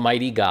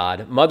 Almighty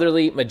God,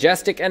 motherly,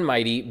 majestic, and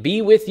mighty,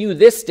 be with you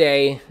this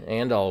day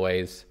and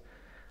always.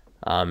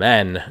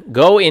 Amen.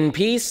 Go in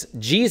peace.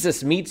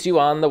 Jesus meets you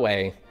on the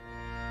way.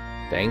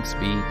 Thanks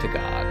be to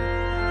God.